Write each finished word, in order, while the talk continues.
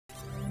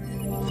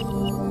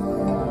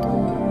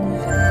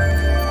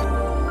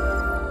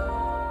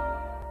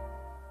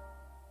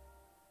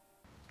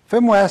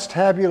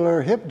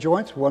Femoroacetabular hip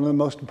joint's one of the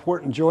most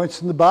important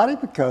joints in the body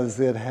because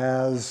it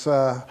has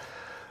a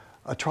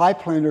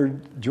triplanar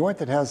joint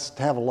that has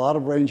to have a lot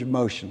of range of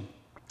motion.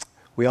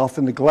 We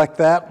often neglect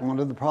that. One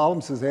of the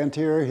problems is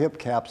anterior hip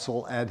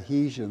capsule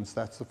adhesions.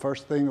 That's the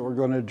first thing that we're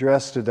going to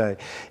address today.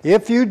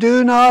 If you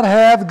do not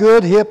have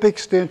good hip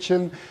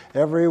extension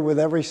with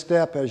every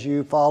step as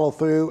you follow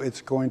through,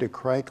 it's going to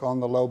crank on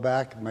the low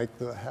back, make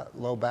the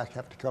low back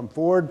have to come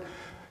forward.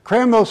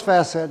 Cram those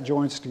facet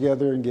joints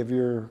together and give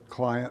your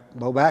client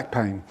low back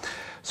pain.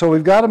 So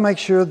we've got to make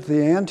sure that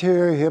the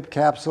anterior hip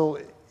capsule,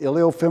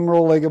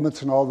 iliofemoral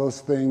ligaments, and all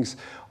those things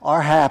are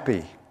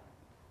happy.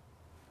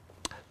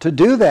 To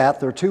do that,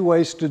 there are two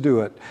ways to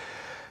do it.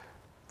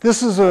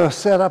 This is a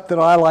setup that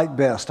I like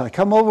best. I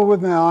come over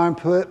with my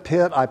armpit,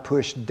 I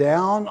push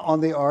down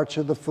on the arch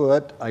of the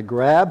foot, I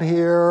grab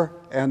here,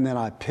 and then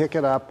I pick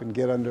it up and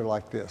get under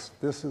like this.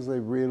 This is a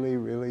really,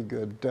 really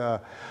good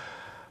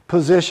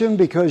position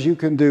because you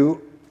can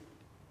do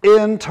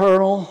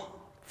internal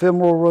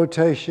femoral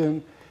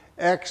rotation,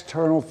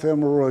 external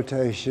femoral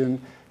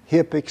rotation,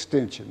 hip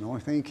extension. The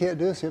only thing you can't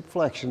do is hip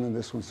flexion in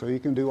this one. So you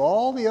can do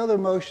all the other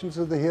motions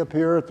of the hip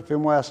here at the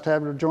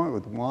femoroacetabular joint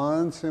with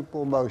one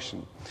simple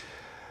motion.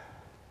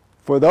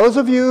 For those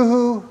of you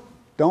who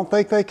don't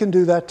think they can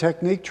do that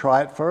technique,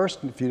 try it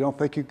first. And if you don't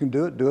think you can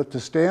do it the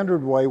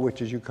standard way,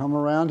 which is you come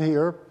around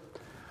here,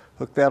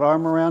 hook that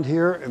arm around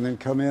here, and then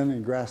come in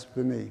and grasp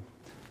the knee.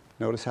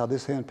 Notice how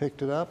this hand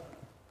picked it up?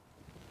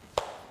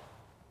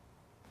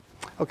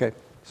 Okay,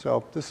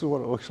 so this is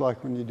what it looks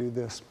like when you do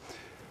this.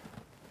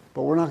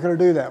 But we're not going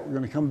to do that. We're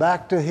going to come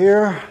back to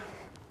here,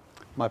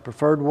 my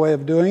preferred way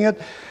of doing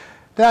it.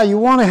 Now you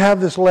want to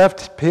have this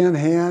left pin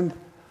hand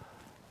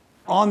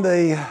on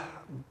the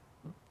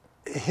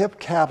hip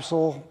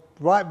capsule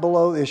right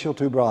below the ischial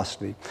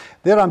tuberosity.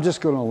 Then I'm just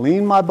going to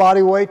lean my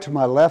body weight to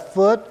my left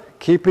foot,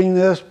 keeping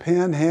this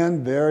pin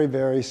hand very,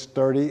 very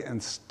sturdy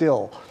and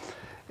still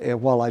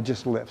while I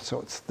just lift. So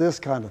it's this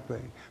kind of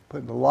thing.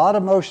 Putting a lot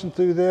of motion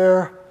through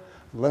there,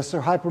 unless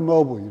they're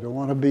hypermobile. You don't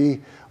want to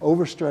be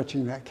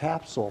overstretching that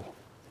capsule.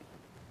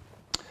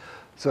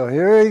 So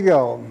here you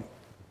go.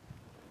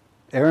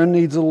 Aaron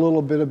needs a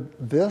little bit of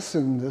this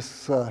in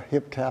this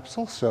hip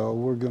capsule, so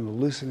we're going to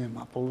loosen him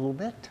up a little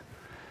bit.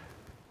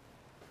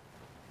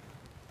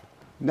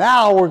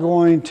 Now we're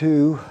going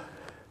to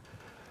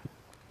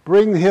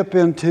bring the hip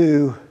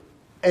into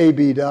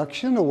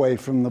abduction away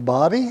from the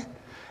body,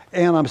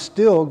 and I'm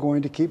still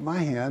going to keep my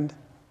hand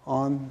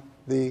on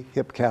the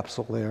hip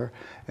capsule there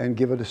and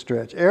give it a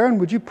stretch. Aaron,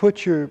 would you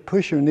push your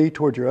knee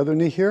towards your other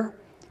knee here?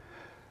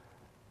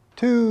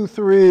 2,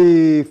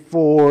 3,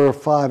 4,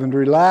 5, and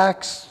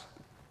relax.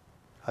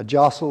 I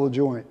jostle the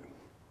joint.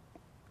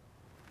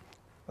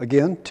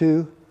 Again,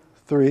 2,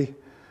 3,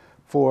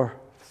 4,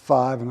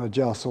 5, and I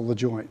jostle the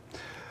joint.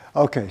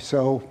 Okay,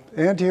 so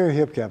anterior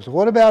hip capsule.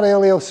 What about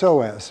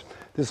iliopsoas?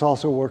 This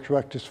also works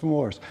rectus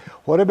femoris.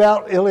 What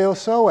about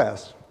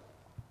iliopsoas?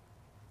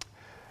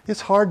 It's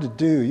hard to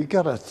do. You've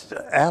got an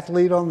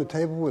athlete on the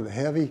table with a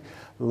heavy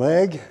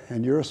leg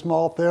and you're a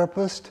small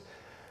therapist.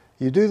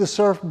 You do the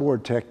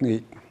surfboard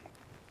technique.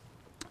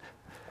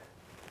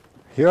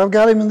 Here I've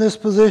got him in this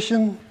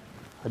position.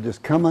 I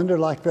just come under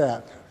like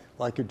that,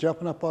 like you're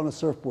jumping up on a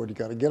surfboard. You've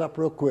got to get up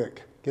real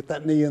quick. Get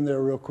that knee in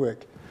there real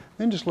quick.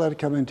 Then just let it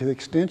come into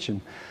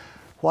extension.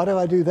 Why do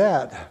I do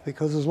that?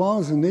 Because as long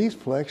as the knee's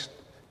flexed,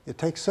 it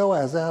takes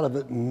psoas out of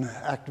it and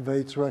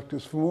activates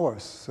rectus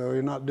femoris. So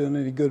you're not doing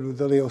any good with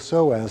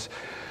iliopsoas.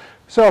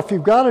 So if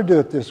you've got to do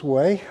it this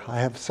way, I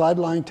have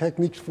sideline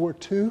techniques for it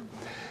too.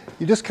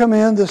 You just come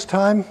in this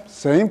time,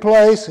 same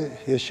place,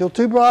 ischial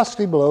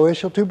tuberosity, below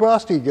ischial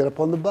tuberosity. You get up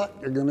on the butt,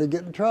 you're going to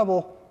get in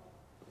trouble.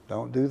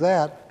 Don't do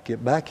that.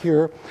 Get back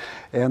here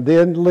and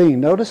then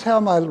lean. Notice how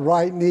my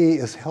right knee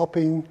is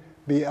helping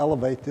me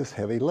elevate this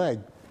heavy leg.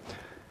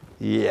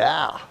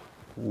 Yeah.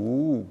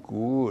 Ooh,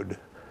 good.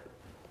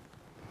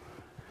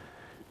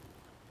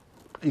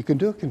 You can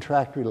do a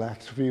contract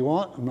relax if you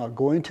want. I'm not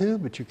going to,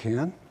 but you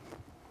can.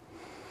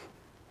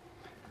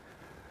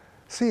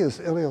 See, as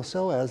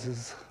iliopsoas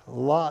is a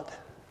lot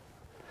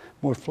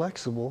more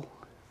flexible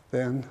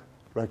than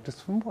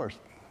rectus femoris.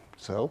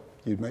 So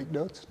you'd make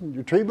notes,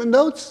 your treatment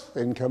notes,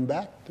 and come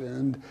back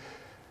and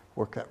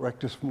work that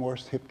rectus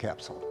femoris hip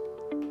capsule.